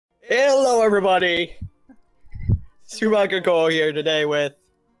Hello, everybody. SooBaccaCole here today with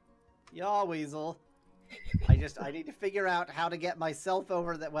Yahweasel. I need to figure out how to get myself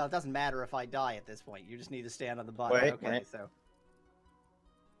over that. Well, it doesn't matter if I die at this point. You just need to stand on the button. Wait. So.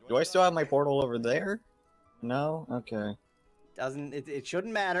 Do I still have my portal over there? No. Okay. Doesn't it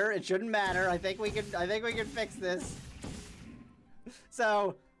shouldn't matter. It shouldn't matter. I think we can fix this.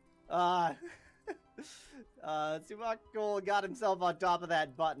 So, SooBaccaCole got himself on top of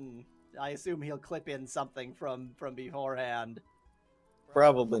that button. I assume he'll clip in something from beforehand.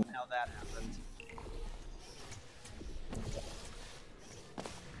 Probably. How that happened.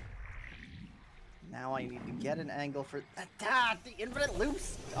 Now I need to get an angle for the infinite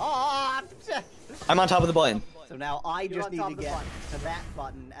loops. Oh! I'm on top of the button. So now I just need to get to that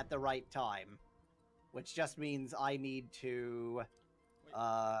button at the right time, which just means I need to.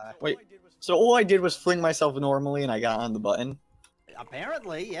 Wait. So all I did was fling myself normally, and I got on the button.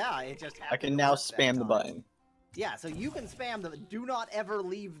 Apparently, yeah. It just. I can now spam the button. Yeah, so you can spam the. Do not ever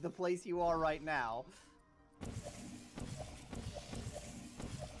leave the place you are right now.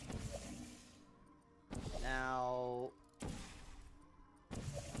 Now,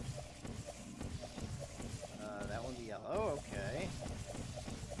 that one's yellow, okay.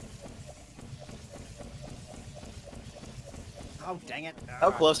 Oh, dang it. How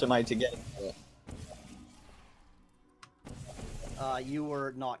close am I to getting it? You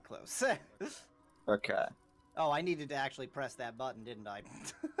were not close. Okay. Oh, I needed to actually press that button, didn't I?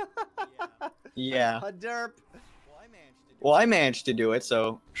 Yeah. A derp. Well, I managed to do it,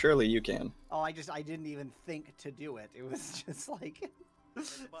 so surely you can. Oh, I didn't even think to do it. It was just like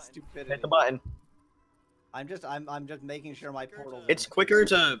stupidity. Hit the button. I'm just making sure my portal. It's quicker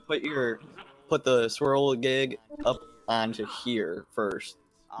to put the swirl gig up onto here first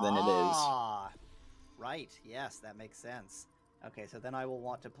than it is. Ah, right. Yes, that makes sense. Okay, so then I will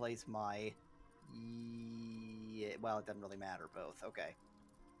want to place my. Well, it doesn't really matter. Both. Okay,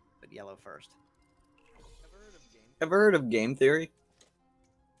 but yellow first. Ever heard of game theory?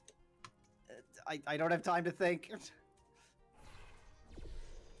 I don't have time to think.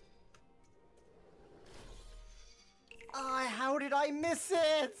 How did I miss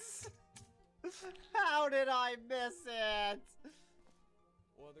it? How did I miss it?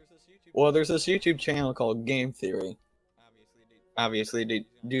 Well, there's this YouTube channel called Game Theory. Obviously, they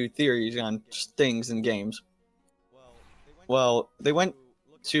do theories on things in games. Well, they went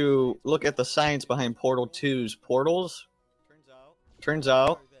to look at the science behind Portal 2's portals. Turns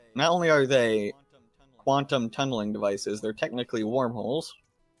out, not only are they quantum tunneling devices, they're technically wormholes.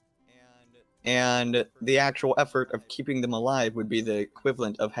 And the actual effort of keeping them alive would be the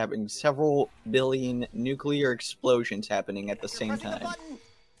equivalent of having several billion nuclear explosions happening at the same time.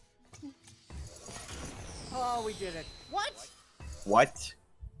 Oh, we did it. What? What?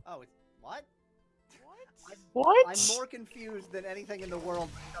 Oh, it's what? What? I'm more confused than anything in the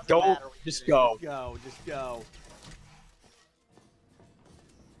world. Go. Just go. Just go.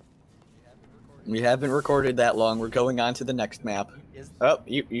 We haven't recorded that long. We're going on to the next map.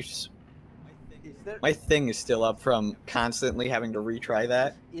 My thing is still up from constantly having to retry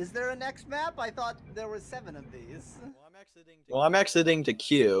that. Is there a next map? I thought there were 7 of these. Well, I'm exiting to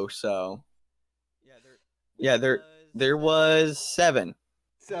Q, so. Yeah, there was 7.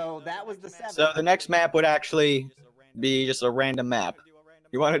 So that was the 7. So the next map would actually be just a random map.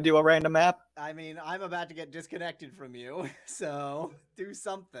 You want to do a random map? I mean, I'm about to get disconnected from you, so do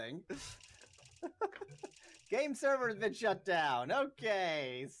something. Game server's been shut down.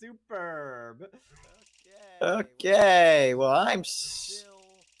 Okay, superb. Okay, well, I'm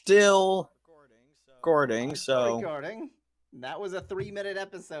still recording, so. Recording. That was a 3-minute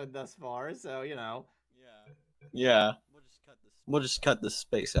episode thus far, so, you know. Yeah. We'll just cut the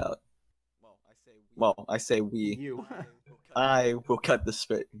space out. Well, I say we. You. I will cut the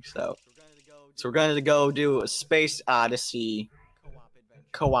space out. So we're going to go do a Space Odyssey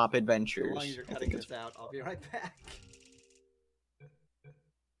co-op adventures. As long as you're cutting this out, I'll be right back.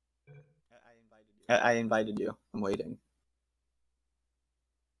 I invited you. I'm waiting.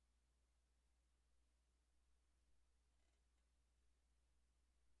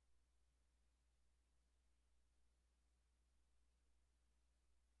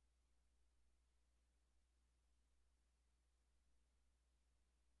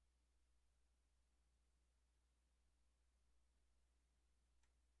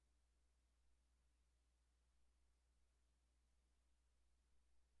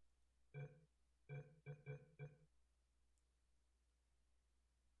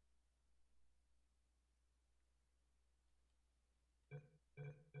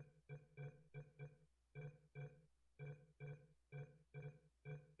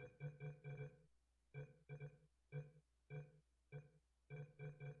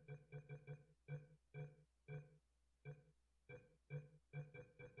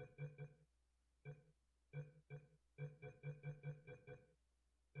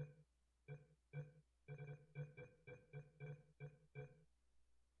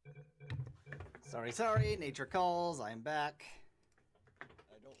 Sorry, nature calls, I am back.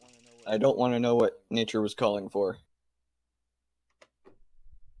 I don't want to know what nature was calling for.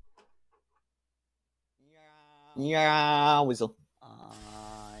 Yahweasel.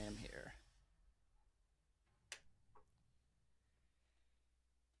 I am here.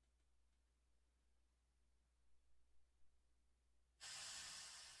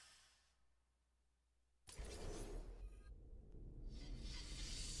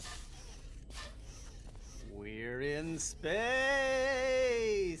 We're in space!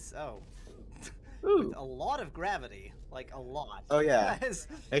 Oh. With a lot of gravity. Like, a lot. Oh, yeah.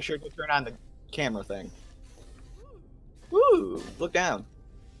 Make sure to turn on the camera thing. Woo! Look down.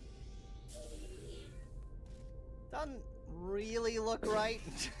 Doesn't really look right.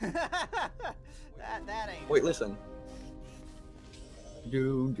 that ain't. Wait, listen.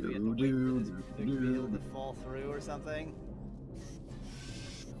 Do be able to fall through or something?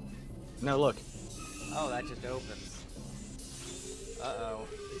 No, look. Oh, that just opens. Uh-oh.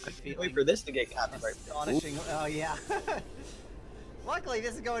 Wait for this to get copyright. Astonishing. Oh, yeah. Luckily,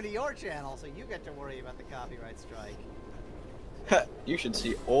 this is going to your channel, so you get to worry about the copyright strike. You should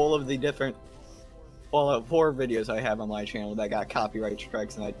see all of the different Fallout 4 videos I have on my channel that got copyright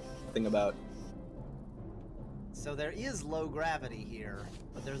strikes and I think about. So there is low gravity here,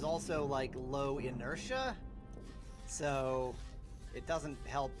 but there's also, like, low inertia, so it doesn't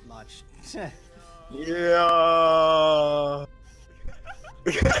help much. Yeah.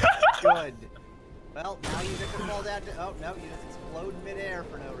 Good. Well, now you get to fall down to... Oh, no, you just explode midair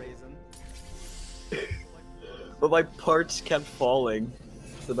for no reason. But my parts kept falling.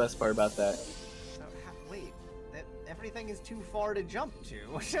 That's the best part about that. So, wait, everything is too far to jump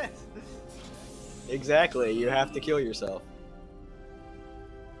to. Exactly, you have to kill yourself.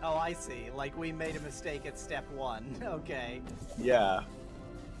 Oh, I see. Like, we made a mistake at step 1. Okay. Yeah.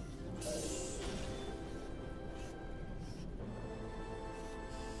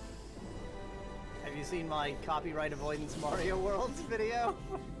 Have you seen my copyright avoidance Mario Worlds video?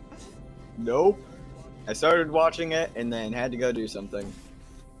 Nope. I started watching it and then had to go do something.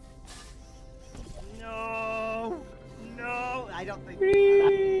 No! No! I don't think...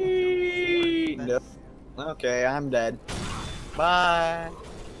 No. Okay, I'm dead. Bye!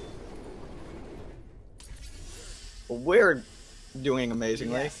 We're doing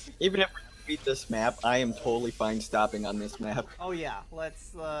amazingly. Yes. Even if we beat this map, I am totally fine stopping on this map. Oh yeah,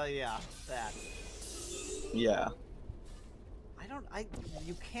 let's, yeah, that. Yeah.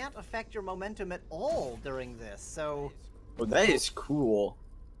 You can't affect your momentum at all during this, so... Oh, that is cool.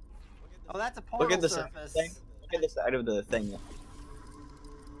 Oh, that's a portal Look at the surface. thing. Look at the side of the thing.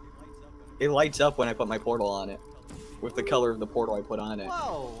 It lights up when I put my portal on it. With the color of the portal I put on it.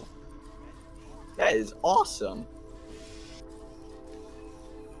 Whoa! That is awesome.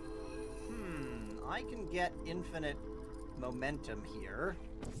 I can get infinite momentum here.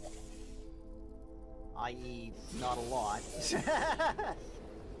 I.e., not a lot.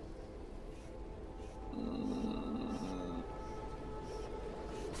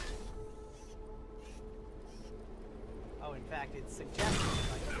 Oh, in fact, it's suggested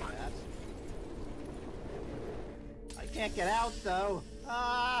I can do that. I can't get out, though.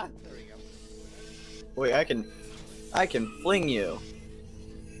 Ah! There we go. Wait, I can fling you.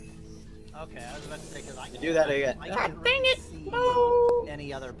 Okay, I was about to say, because I do that again. I can't really see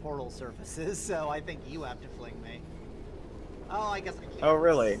any other portal surfaces, so I think you have to fling me. Oh, I guess I can't. Oh,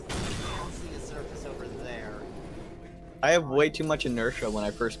 really? I can't see a surface over there. I have way too much inertia when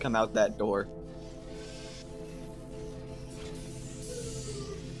I first come out that door.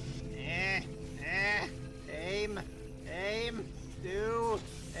 Aim, aim. I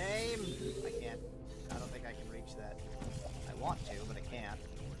don't think I can reach that. I want to, but I can't.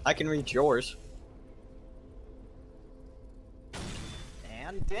 I can reach yours.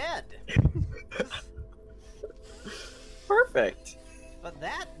 And dead. Perfect. But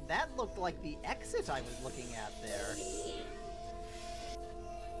that looked like the exit I was looking at there.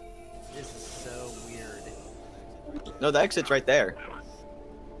 This is so weird. No, the exit's right there.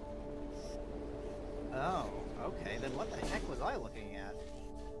 Oh, okay. Then what the heck was I looking at?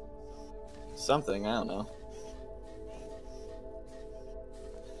 Something, I don't know.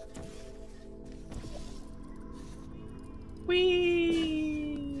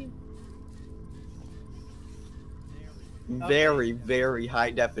 Whee! Very, very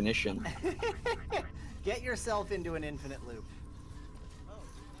high definition. Get yourself into an infinite loop.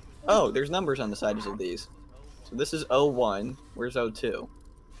 Oh, there's numbers on the sides of these. So this is 01. Where's 02?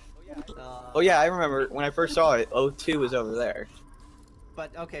 Oh yeah, I remember when I first saw it, 02 was over there.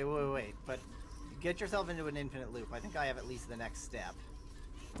 But, okay, wait. But get yourself into an infinite loop. I think I have at least the next step.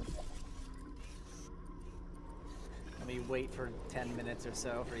 Let me wait for 10 minutes or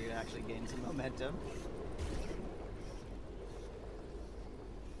so for you to actually gain some momentum.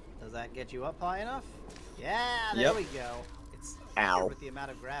 Does that get you up high enough? Yeah, there we go. It's weird with the amount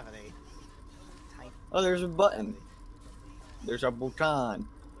of gravity. Oh, there's a button. There's a button.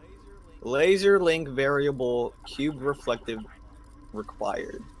 Laser link variable cube reflective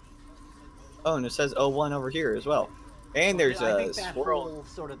required. Oh, and it says O1 over here as well. And there's I a think that swirl. whole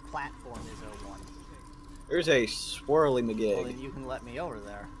sort of platform is O1. There's a swirly McGig. Well, then you can let me over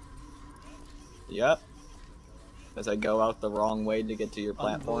there. Yep. As I go out the wrong way to get to your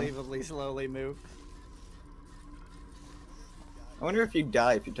platform. Unbelievably slowly move. I wonder if you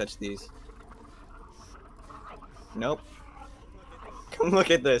die if you touch these. Nope. Come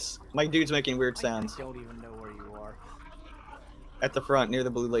look at this. My dude's making weird sounds. I don't even know where you are. At the front, near the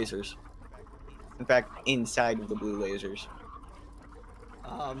blue lasers. In fact, inside of the blue lasers.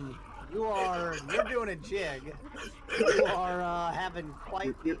 You're doing a jig. You are having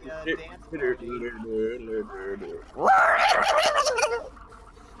quite the dance party.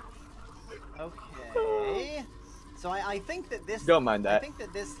 Okay. So I think that this. Don't mind that. I think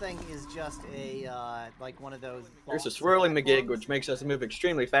that this thing is just a like one of those. There's a swirling McGig, which makes us move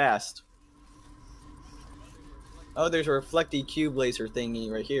extremely fast. Oh, there's a reflecty cube laser thingy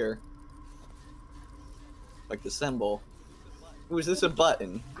right here. Like the symbol. Ooh, is this a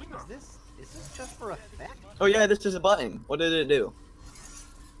button? Is this just for effect? Oh yeah, this is a button. What did it do?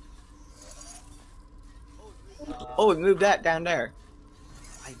 Oh, it moved that down there.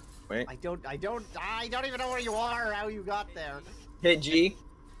 Wait. I don't even know where you are. How you got there? Hit G.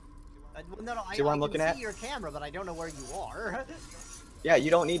 No, See what I'm looking at? I see your camera, but I don't know where you are. Yeah,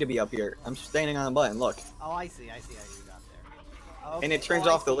 you don't need to be up here. I'm standing on the button. Look. Oh, I see how you got there. Okay. And it turns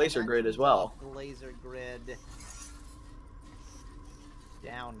off the laser grid as well. The laser grid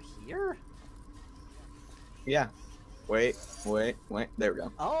down here? Yeah. Wait. There we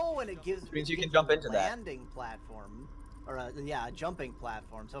go. Oh, and it gives. Which means you can jump into that. Landing platform, or a jumping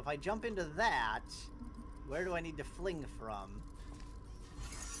platform. So if I jump into that, where do I need to fling from?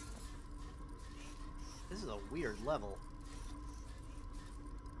 This is a weird level.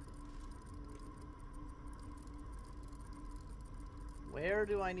 Where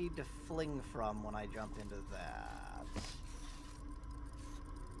do I need to fling from when I jump into that?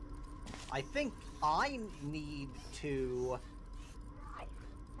 I think I need to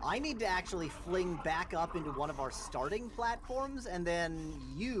actually fling back up into one of our starting platforms, and then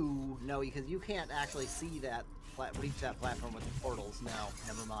because you can't actually see that, reach that platform with the portals. No,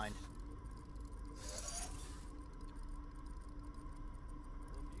 never mind.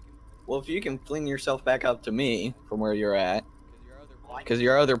 Well, if you can fling yourself back up to me from where you're at, because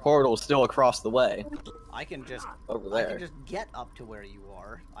your other portal is still across the way. I can just over there. I can just get up to where you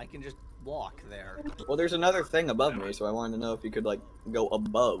are. I can just walk there. Well, there's another thing above me, so I wanted to know if you could like go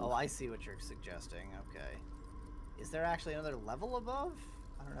above. Oh, I see what you're suggesting. Okay. Is there actually another level above?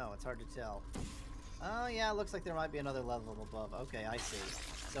 I don't know. It's hard to tell. Oh yeah, it looks like there might be another level above. Okay, I see.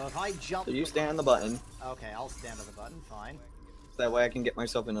 So if I jump. So you stand on the button. Okay, I'll stand on the button. Fine. So that way I can get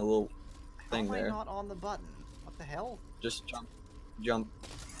myself in a little thing How am there. I not on the button? What the hell? Just jump. Jump.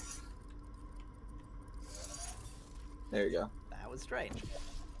 There you go. That was strange.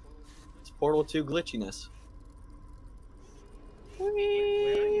 It's Portal 2 glitchiness. Where are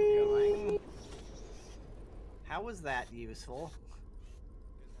you going? How was that useful?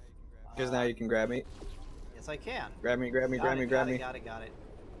 Because now you can grab me. Yes, I can. Grab me, grab me, grab me, grab me. Got it.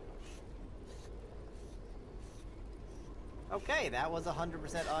 Okay, that was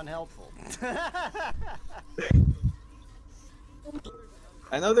 100% unhelpful.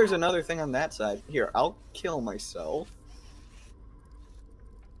 I know there's another thing on that side. Here, I'll kill myself.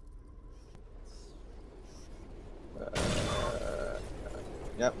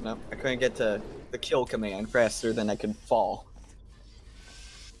 Yep, no, I couldn't get to the kill command faster than I could fall.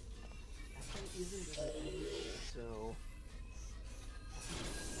 So,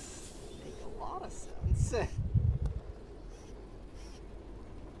 make a lot of sense.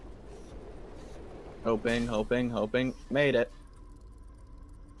 Hoping. Made it.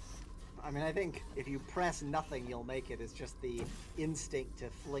 I mean, I think if you press nothing, you'll make it. It's just the instinct to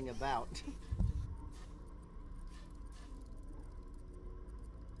fling about.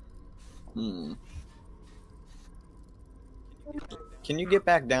 Can you get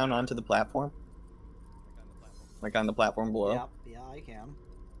back down onto the platform? Like on the platform below? Yep, yeah, I can.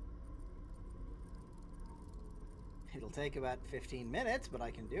 It'll take about 15 minutes, but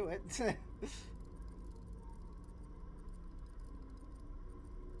I can do it.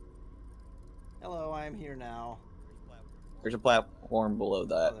 Hello, I'm here now. There's a platform below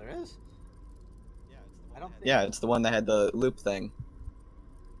that. Oh, there is? don't think... Yeah, it's the one that had the loop thing.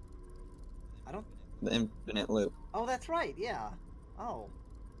 I don't... The infinite loop. Oh, that's right, yeah. Oh.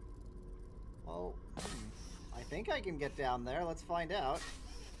 Well, I think I can get down there. Let's find out.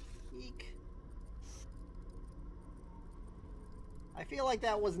 Eek. I feel like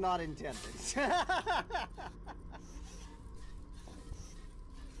that was not intended.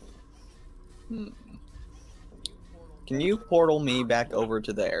 Can you portal me back over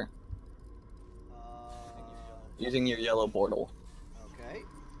to there? Using your yellow portal. Okay.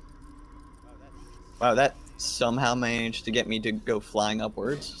 Wow, that somehow managed to get me to go flying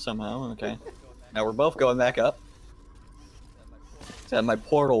upwards. Somehow, okay. Now we're both going back up. Set my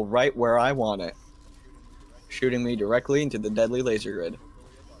portal right where I want it. Shooting me directly into the deadly laser grid.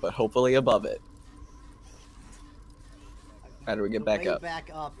 But hopefully above it. How do we get back up? Back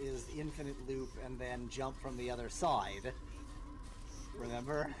up is infinite loop and then jump from the other side.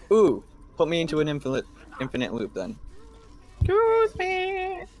 Remember? Ooh, put me into an infinite loop then. Excuse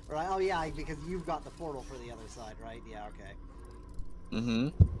me. Right? Oh yeah, because you've got the portal for the other side, right? Yeah. Okay. Mm-hmm.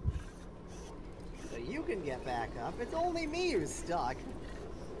 So you can get back up. It's only me who's stuck.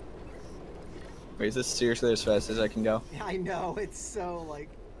 Wait, is this seriously as fast as I can go? Yeah, I know. It's so like.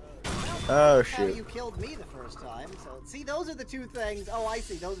 Oh How shoot! you killed me the first time. So see, those are the two things. Oh, I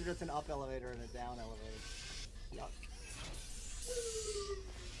see. Those are just an up elevator and a down elevator. Yuck.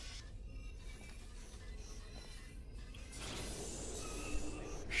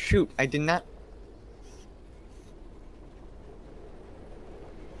 Shoot! I did not.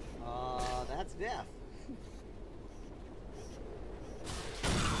 That's death.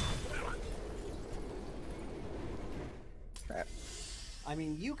 Crap. I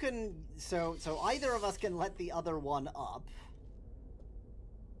mean, you can. So either of us can let the other one up.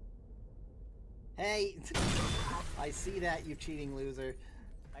 Hey, I see that, you cheating loser.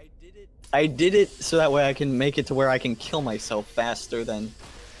 I did it so that way I can make it to where I can kill myself faster than.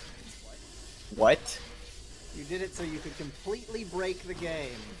 What? You did it so you could completely break the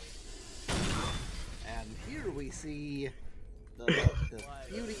game. And here we see the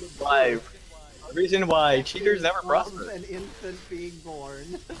beauty of Live. The reason why cheaters never prosper. An infant being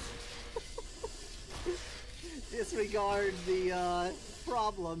born. Disregard the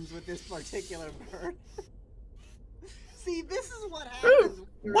problems with this particular bird. See, this is what happens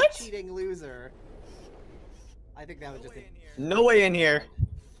when you're a cheating loser. I think that was just No way in here.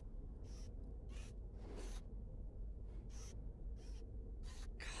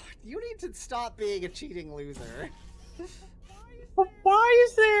 You need to stop being a cheating loser. Why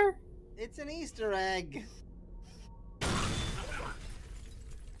is there? It's an Easter egg. Dang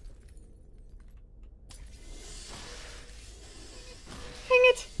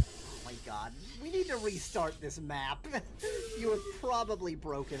it! Oh my god. We need to restart this map. You have probably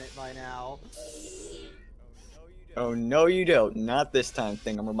broken it by now. Oh no you don't. Not this time,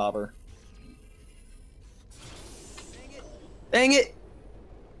 thingamabobber. Dang it!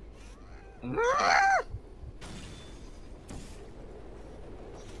 I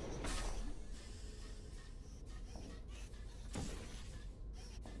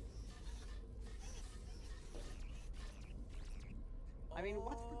mean,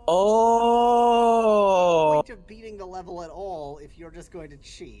 what's the Oh! point of beating the level at all if you're just going to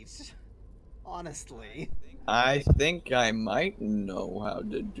cheat? Honestly. I think I might know how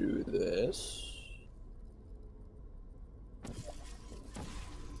to do this.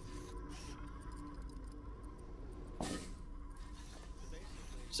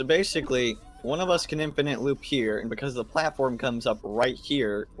 So basically, one of us can infinite loop here, and because the platform comes up right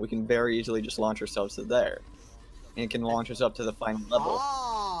here, we can very easily just launch ourselves to there. And it can launch us up to the final level.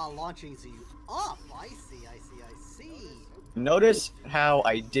 Ah, launching you up. I see, I see, I see. Notice how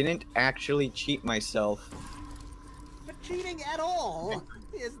I didn't actually cheat myself. But cheating at all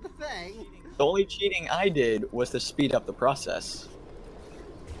is the thing. The only cheating I did was to speed up the process.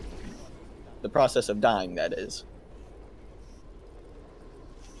 The process of dying, that is.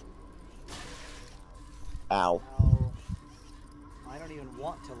 Ow. Now, I don't even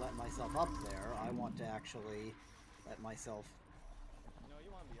want to let myself up there. I want to actually let myself...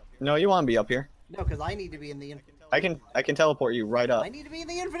 No, you want to be up here. No, because I need to be in the... I can teleport you right up. I need to be in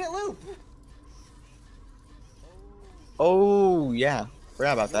the infinite loop! Oh, yeah.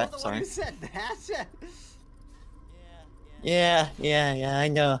 Forgot about that. Sorry. You said that. Yeah, I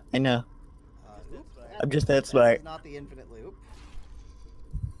know. I'm just that smart. Not the infinite loop.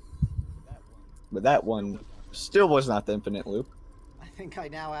 But that one still was not the infinite loop. I think I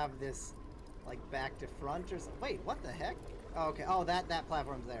now have this, like, back to front or something. Wait, what the heck? Oh, okay. Oh, that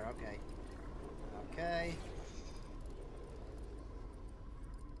platform's there. Okay. Okay.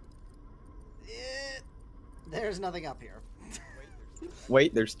 There's nothing up here.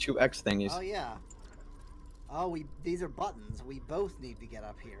 Wait, there's 2 X thingies. Oh yeah. Oh, these are buttons. We both need to get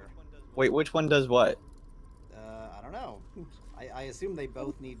up here. Wait, which one does what? I don't know. I assume they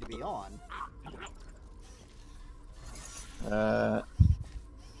both need to be on.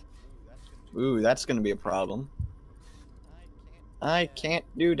 Ooh, that's gonna be a problem. I can't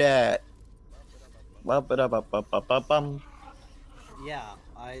do that. Bum. Yeah,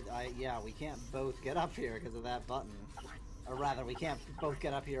 yeah, we can't both get up here because of that button. Or rather, we can't both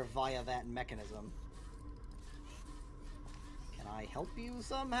get up here via that mechanism. Can I help you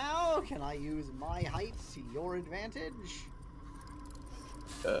somehow? Can I use my height to your advantage?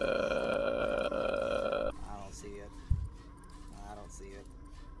 I don't see it. I don't see it.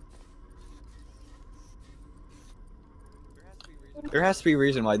 There has to be a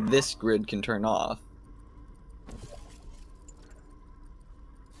reason why this grid can turn off.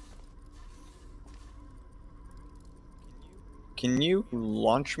 Can you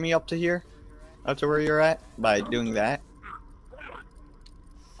launch me up to here? Up to where you're at? By doing that?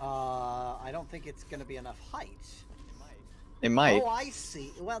 I don't think it's gonna be enough height. It might. Oh, I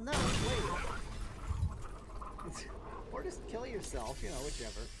see. Well, no, wait. Or just kill yourself, you know,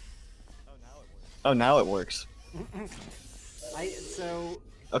 whichever. Oh, now it works. So...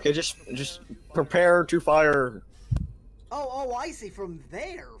 Okay, just prepare to fire. Oh, I see. From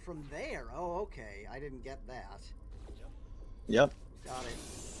there. Oh, okay. I didn't get that. Yep. Got it.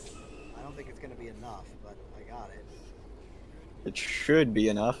 I don't think it's gonna be enough, but I got it. It should be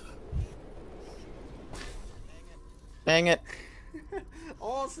enough. Dang it.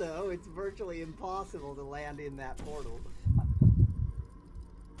 Also, it's virtually impossible to land in that portal.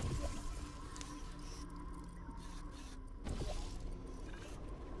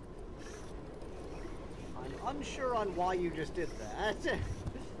 I'm unsure on why you just did that.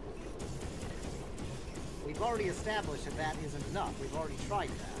 We've already established that that isn't enough. We've already tried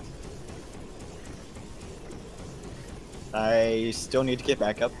that. I still need to get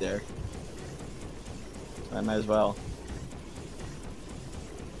back up there. I might as well.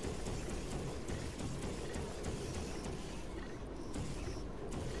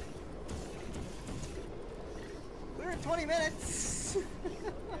 We're at 20 minutes!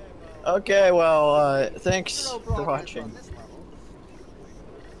 Okay, well, thanks Zero for progress watching. on this level.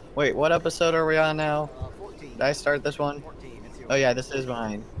 Wait, what episode are we on now? 14. Did I start this one? 14, it's yours. Oh yeah, this is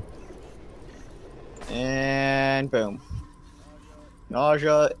mine. And boom.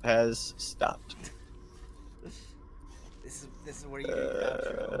 Nausea has stopped. This is where you do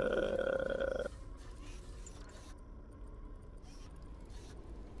outro.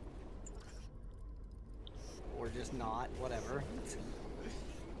 Or just not, whatever.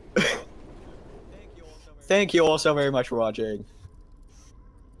 Thank you all so very much for watching.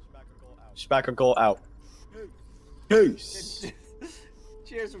 SooBaccaCole out. Peace.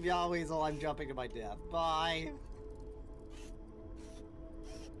 Cheers from Yahweasel, I'm jumping to my death. Bye.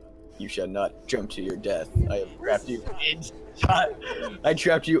 You shall not jump to your death. I have trapped you inside. I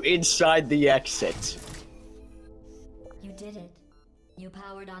trapped you inside the exit. You did it. You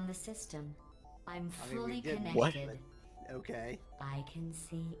powered on the system. I'm fully we didn't. connected. What? Okay. I can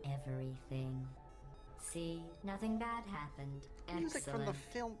see everything. See, nothing bad happened. Music from Excellent. the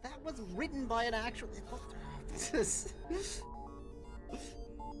film that was written by an actual. It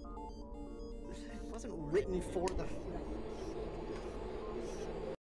wasn't written for the.